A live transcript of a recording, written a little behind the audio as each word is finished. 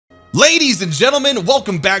Ladies and gentlemen,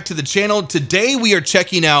 welcome back to the channel. Today we are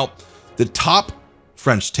checking out the top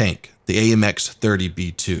French tank, the AMX-30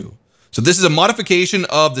 B2. So this is a modification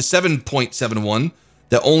of the 7.71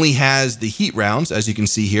 that only has the heat rounds, as you can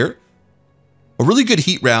see here. A really good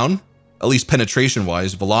heat round, at least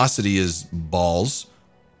penetration-wise. Velocity is balls,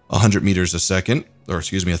 100 meters a second, or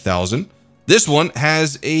excuse me, 1,000. This one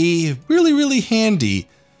has a really handy,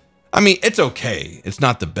 I mean, it's okay. It's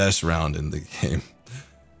not the best round in the game.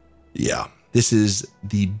 Yeah, this is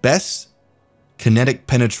the best kinetic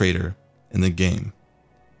penetrator in the game.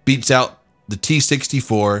 Beats out the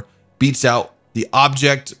T64, beats out the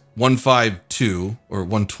Object 152 or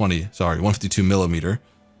 120, sorry, 152 millimeter.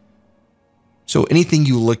 So anything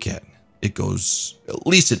you look at, it goes, at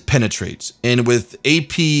least it penetrates. And with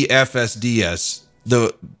APFSDS,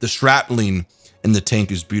 the shrapneling in the tank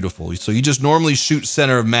is beautiful. So you just normally shoot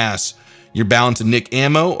center of mass. You're bound to nick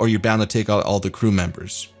ammo or you're bound to take out all the crew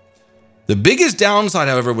members. The biggest downside,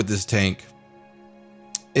 however, with this tank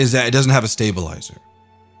is that it doesn't have a stabilizer.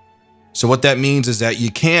 So what that means is that you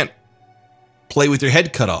can't play with your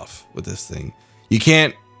head cut off with this thing. You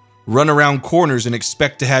can't run around corners and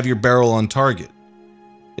expect to have your barrel on target.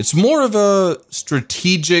 It's more of a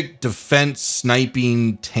strategic defense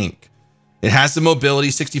sniping tank. It has the mobility,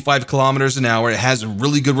 65 kilometers an hour. It has a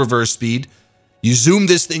really good reverse speed. You zoom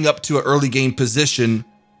this thing up to an early game position,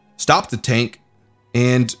 stop the tank,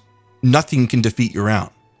 and nothing can defeat your round.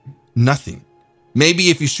 Nothing. Maybe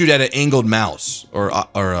if you shoot at an angled mouse or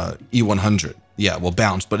a E100, yeah, it will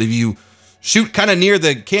bounce. But if you shoot kind of near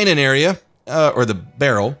the cannon area or the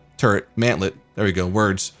barrel, turret, mantlet, there we go,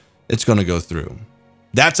 words, it's going to go through.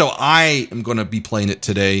 That's how I am going to be playing it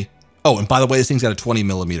today. Oh, and by the way, this thing's got a 20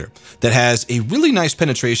 millimeter that has a really nice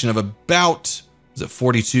penetration of about, is it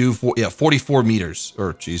 44 meters,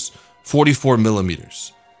 or geez, 44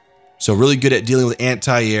 millimeters. So really good at dealing with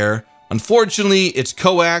anti-air. Unfortunately, it's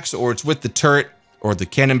coax or it's with the turret or the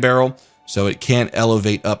cannon barrel, so it can't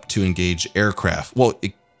elevate up to engage aircraft. Well,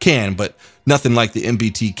 it can, but nothing like the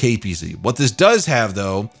MBT KPZ. What this does have,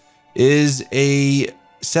 though, is a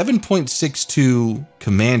 7.62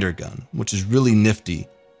 commander gun, which is really nifty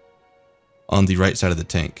on the right side of the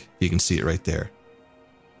tank. You can see it right there.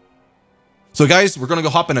 So guys, we're gonna go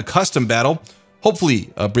hop in a custom battle.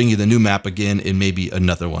 Hopefully bring you the new map again and maybe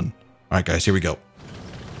another one. All right, guys, here we go.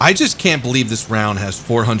 I just can't believe this round has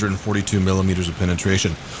 442 millimeters of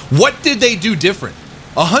penetration. What did they do different?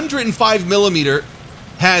 105 millimeter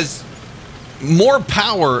has more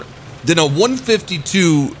power than a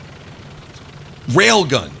 152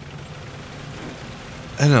 railgun.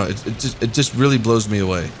 I don't know, it just really blows me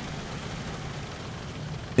away.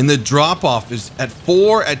 And the drop off is at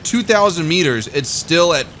 2,000 meters, it's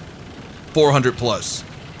still at 400 plus.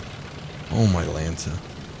 Oh my Lanta.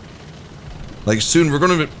 Like soon we're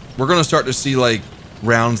gonna start to see like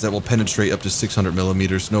rounds that will penetrate up to 600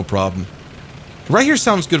 millimeters, no problem. Right here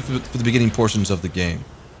sounds good for the beginning portions of the game.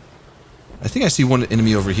 I think I see one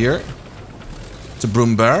enemy over here. It's a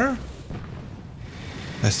Brumbar.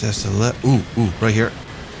 SS11. Ooh, right here.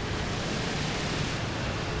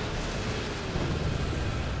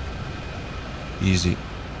 Easy.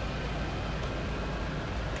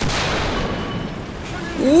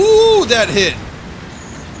 Ooh, that hit.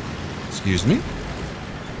 Excuse me.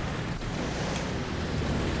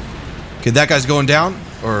 Okay, that guy's going down,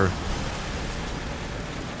 or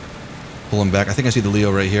pull him back. I think I see the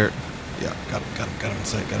Leo right here. Yeah, got him in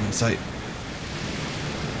sight,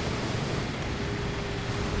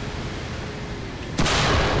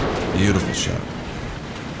 Beautiful shot.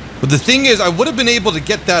 But the thing is, I would have been able to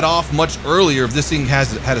get that off much earlier if this thing had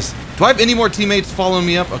a... Do I have any more teammates following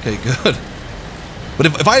me up? Okay, good. But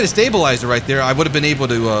if I had a stabilizer right there, I would have been able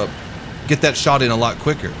to get that shot in a lot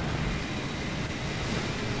quicker.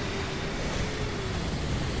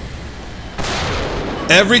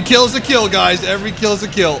 Every kill's a kill, guys. Every kill's a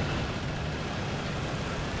kill.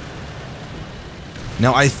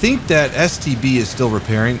 Now, I think that STB is still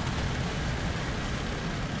repairing.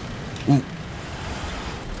 Ooh.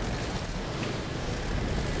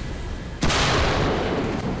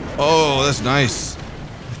 Oh, that's nice.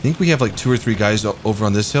 I think we have like 2 or 3 guys over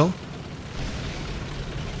on this hill.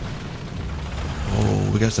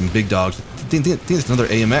 Oh, we got some big dogs. I think it's another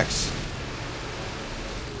AMX.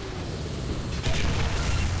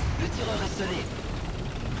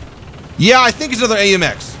 Yeah, I think it's another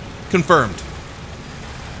AMX. Confirmed.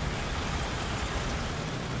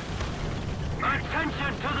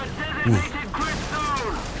 Attention to the designated grid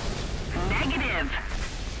zone. Negative.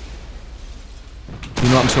 You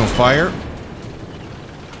know what? I'm just gonna fire.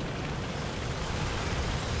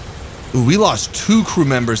 Ooh, we lost 2 crew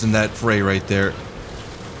members in that fray right there.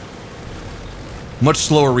 Much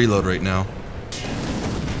slower reload right now.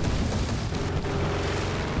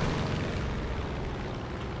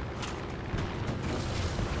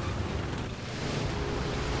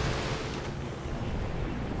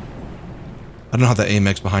 I don't know how the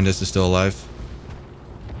AMX behind us is still alive.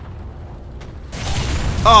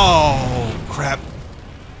 Oh, crap.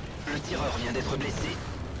 Le tireur vient d'être blessé.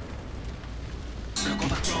 Le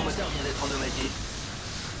compartiment moteur vient d'être endommagé.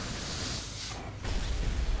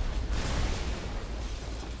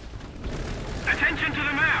 Attention to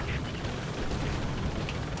the map.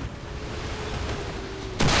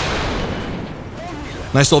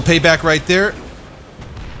 Nice little payback right there.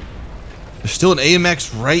 There's still an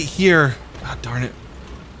AMX right here. God darn it.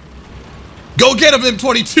 Go get him,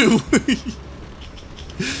 M22!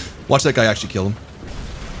 Watch that guy actually kill him.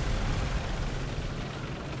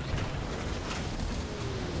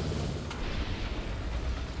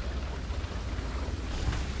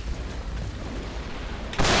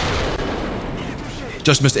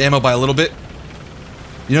 Just missed ammo by a little bit.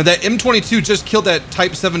 You know, that M22 just killed that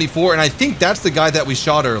Type 74, and I think that's the guy that we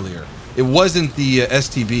shot earlier. It wasn't the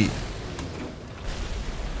STB.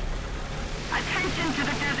 Attention to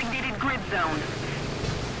the designated grid zone.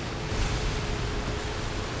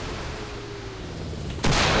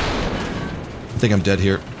 I think I'm dead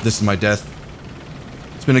here. This is my death.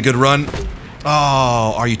 It's been a good run.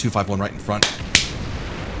 Oh, RU-251 right in front.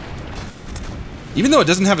 Even though it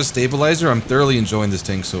doesn't have a stabilizer, I'm thoroughly enjoying this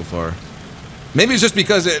tank so far. Maybe it's just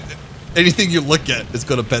because anything you look at is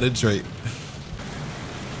going to penetrate.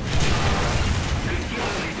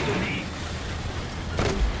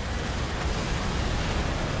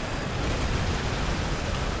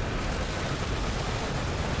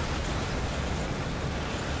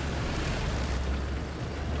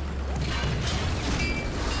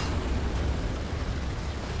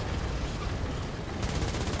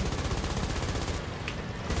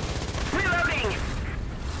 Reloading.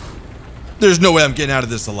 There's no way I'm getting out of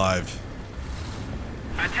this alive.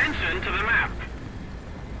 Attention to the map.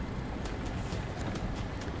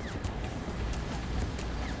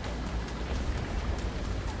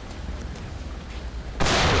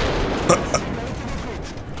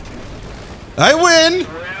 I win!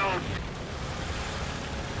 Well,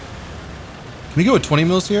 Can we go with 20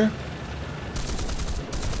 mils here?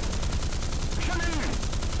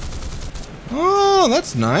 Oh,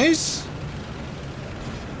 that's nice.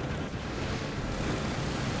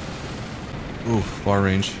 Ooh, far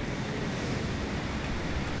range.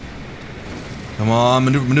 Come on,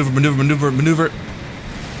 maneuver, maneuver, maneuver, maneuver, maneuver.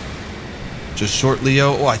 Just short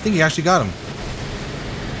Leo. Oh, I think he actually got him.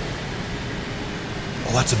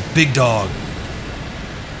 Oh, that's a big dog.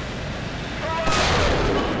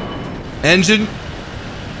 Engine.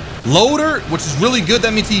 Loader, which is really good.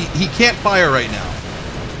 That means he can't fire right now.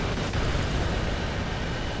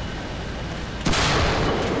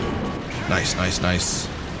 Nice, nice, nice.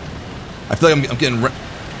 I feel like I'm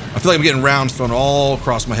getting rounds thrown all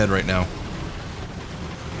across my head right now.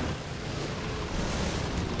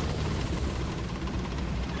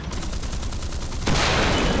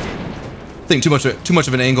 I think too much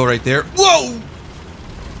of an angle right there. Whoa!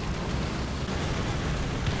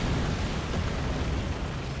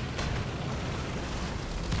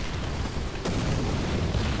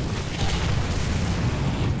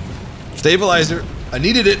 Stabilizer. I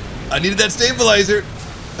needed it. I needed that stabilizer.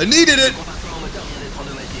 I needed it.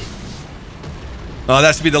 Oh,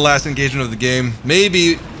 that should be the last engagement of the game.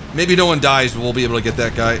 Maybe no one dies, but we'll be able to get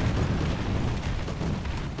that guy.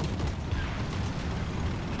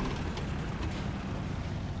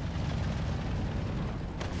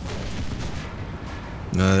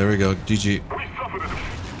 There we go. GG.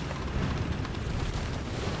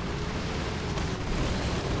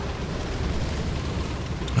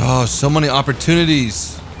 Oh, so many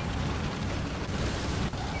opportunities.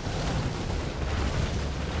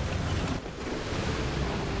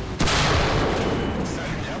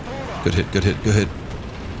 Good hit, good hit, good hit.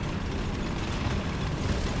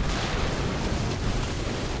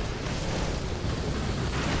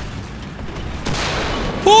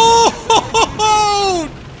 Oh,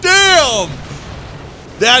 damn!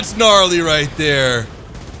 That's gnarly right there.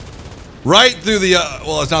 Right through the,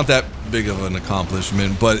 well, it's not that big of an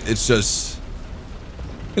accomplishment, but it's just,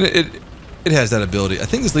 it has that ability. I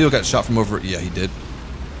think this Leo got shot from over, yeah, he did.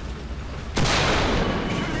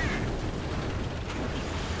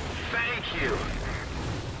 thank you.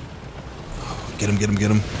 Get him, get him,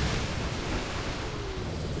 get him.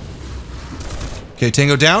 Okay,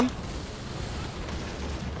 Tango down.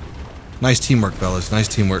 Nice teamwork, fellas. Nice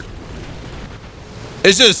teamwork.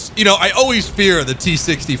 It's just, you know, I always fear the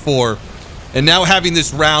T-64 And now having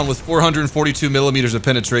this round with 442 millimeters of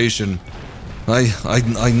penetration,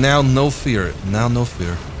 I now no fear. Now no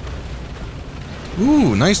fear.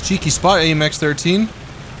 Ooh, nice cheeky spot, AMX-30.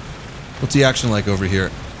 What's the action like over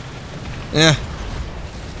here? Eh.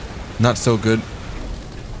 Not so good.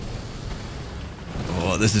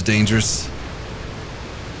 Oh, this is dangerous.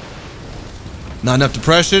 Not enough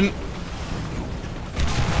depression.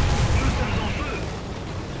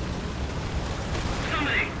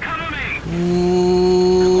 Ooh.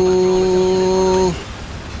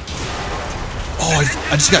 Oh,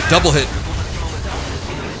 I just got double hit.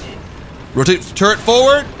 Rotate turret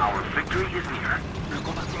forward. Our victory is near.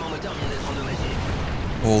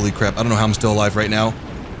 Holy crap, I don't know how I'm still alive right now.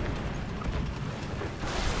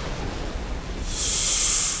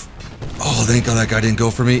 Oh, thank God that guy didn't go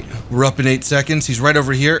for me. We're up in 8 seconds. He's right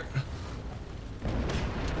over here.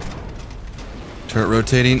 Turret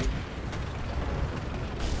rotating.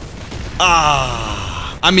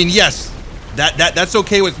 Ah, I mean, yes, that's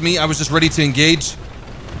okay with me. I was just ready to engage.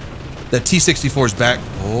 That T-64 is back.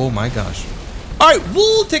 Oh my gosh. All right,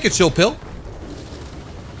 we'll take a chill pill.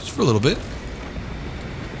 Just for a little bit.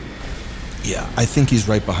 Yeah, I think he's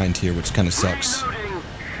right behind here, which kind of sucks.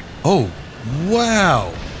 Oh,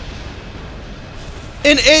 wow.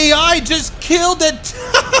 An AI just killed it.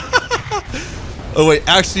 Oh wait,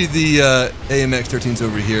 actually the AMX-13's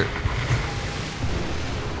over here.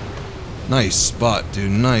 Nice spot, dude.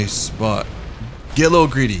 Nice spot. Get a little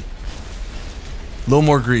greedy. A little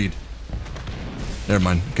more greed. Never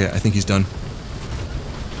mind. Okay, I think he's done.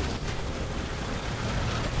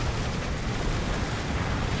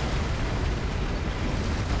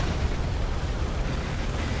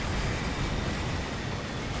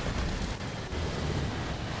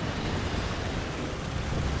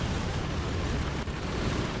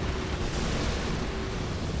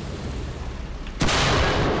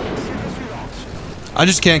 I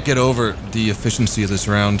just can't get over the efficiency of this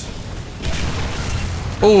round.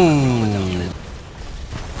 Oh.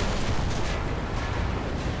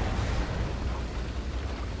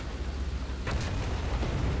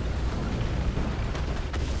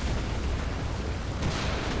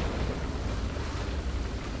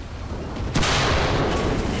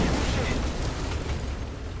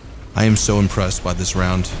 I am so impressed by this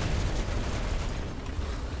round.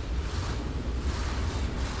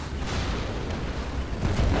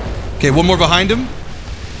 Okay, one more behind him.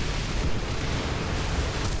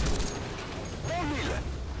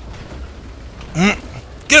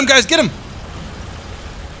 Get him, guys, get him!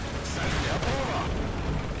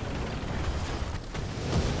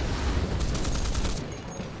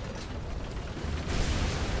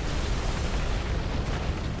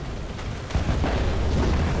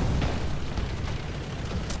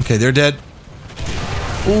 Okay, they're dead.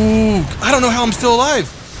 Ooh, I don't know how I'm still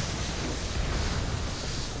alive.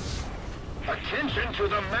 Attention to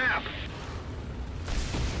the map.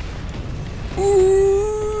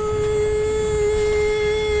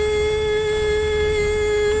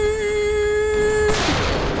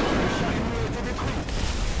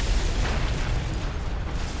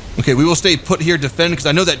 Okay, we will stay put here, defend, because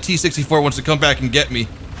I know that T-64 wants to come back and get me.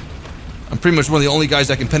 I'm pretty much one of the only guys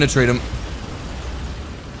that can penetrate him.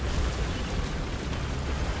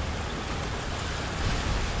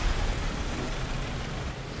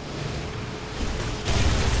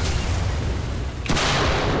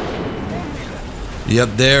 Yep,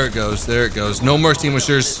 there it goes. There it goes. No more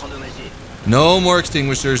extinguishers. No more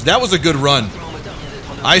extinguishers. That was a good run.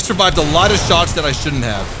 I survived a lot of shots that I shouldn't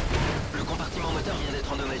have.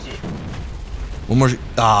 One more.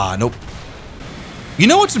 Ah, nope. You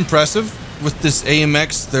know what's impressive with this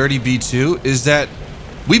AMX-30B2 is that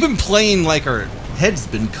we've been playing like our head's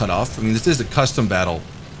been cut off. I mean, this is a custom battle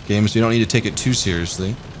game, so you don't need to take it too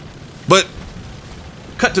seriously. But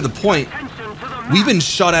cut to the point. We've been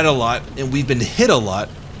shot at a lot, and we've been hit a lot,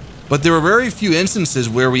 but there were very few instances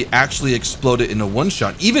where we actually exploded in a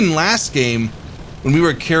one-shot. Even last game, when we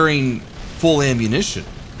were carrying full ammunition.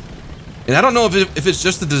 And I don't know if it's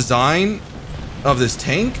just the design of this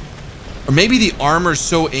tank, or maybe the armor's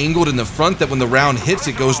so angled in the front that when the round hits,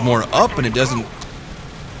 it goes more up, and it doesn't...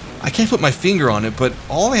 I can't put my finger on it, but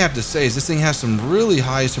all I have to say is this thing has some really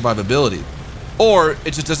high survivability. Or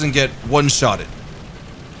it just doesn't get one-shotted.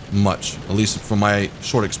 Much, at least from my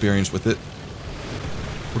short experience with it.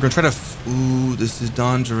 We're gonna try to ooh, this is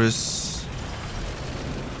dangerous.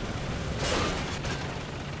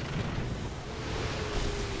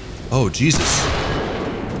 Oh, Jesus.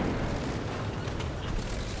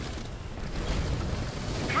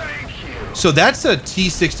 So that's a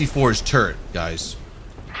T-64's turret, guys.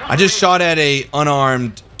 I just shot at a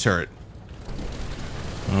unarmed turret.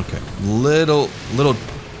 Okay, little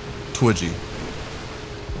twitchy.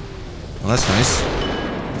 Well, that's nice.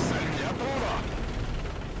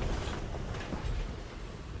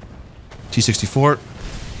 T-64.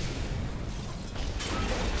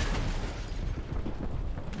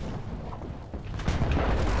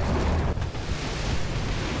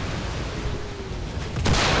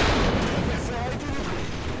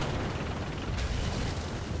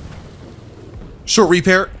 Short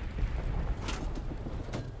repair.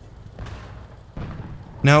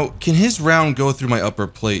 Now, can his round go through my upper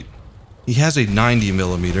plate? He has a 90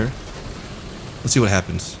 millimeter. Let's see what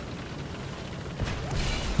happens.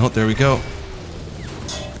 Oh, there we go.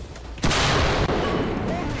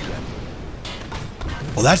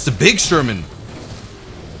 Oh, that's the big Sherman.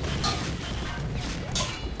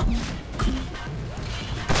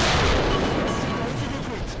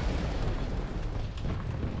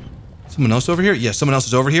 Someone else over here? Yes, someone else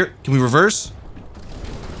is over here. Can we reverse?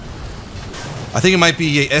 I think it might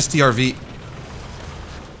be a STRV.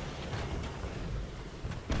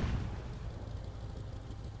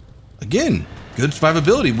 Again, good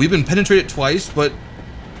survivability. We've been penetrated twice, but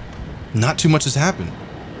not too much has happened.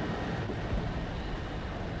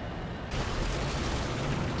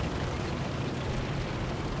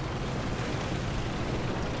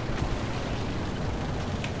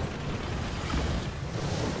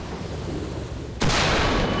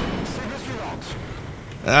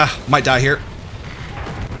 Ah, might die here.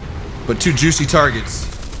 But two juicy targets.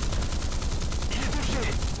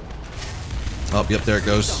 Oh, yep, there it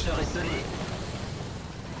goes.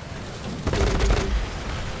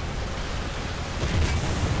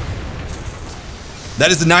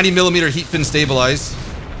 That is the 90 millimeter heat pin stabilize.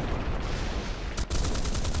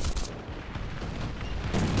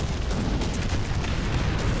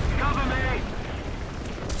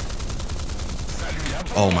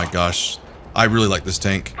 Oh my gosh. I really like this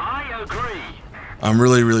tank. I agree. I'm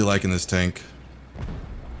really liking this tank.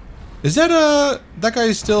 Is that that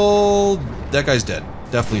guy's still, that guy's dead.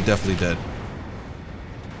 Definitely dead.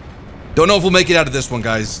 Don't know if we'll make it out of this one,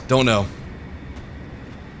 guys. Don't know.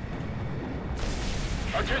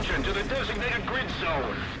 Attention to the designated grid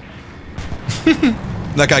zone.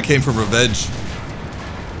 That guy came for revenge.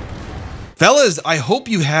 Fellas, I hope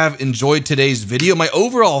you have enjoyed today's video. My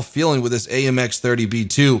overall feeling with this AMX-30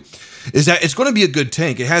 B2 is that it's going to be a good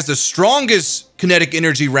tank. It has the strongest kinetic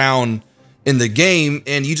energy round in the game,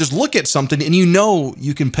 and you just look at something and you know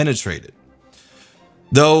you can penetrate it.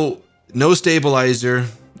 Though no stabilizer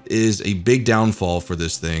is a big downfall for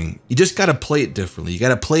this thing. You just got to play it differently. You got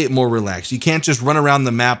to play it more relaxed. You can't just run around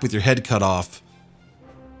the map with your head cut off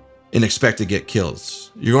and expect to get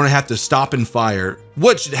kills. You're going to have to stop and fire,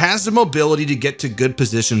 which has the mobility to get to good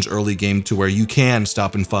positions early game to where you can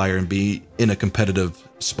stop and fire and be in a competitive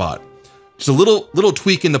spot. Just a little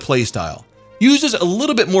tweak in the play style. Uses a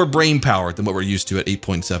little bit more brain power than what we're used to at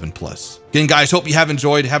 8.7 plus. Again, guys, hope you have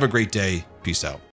enjoyed. Have a great day. Peace out.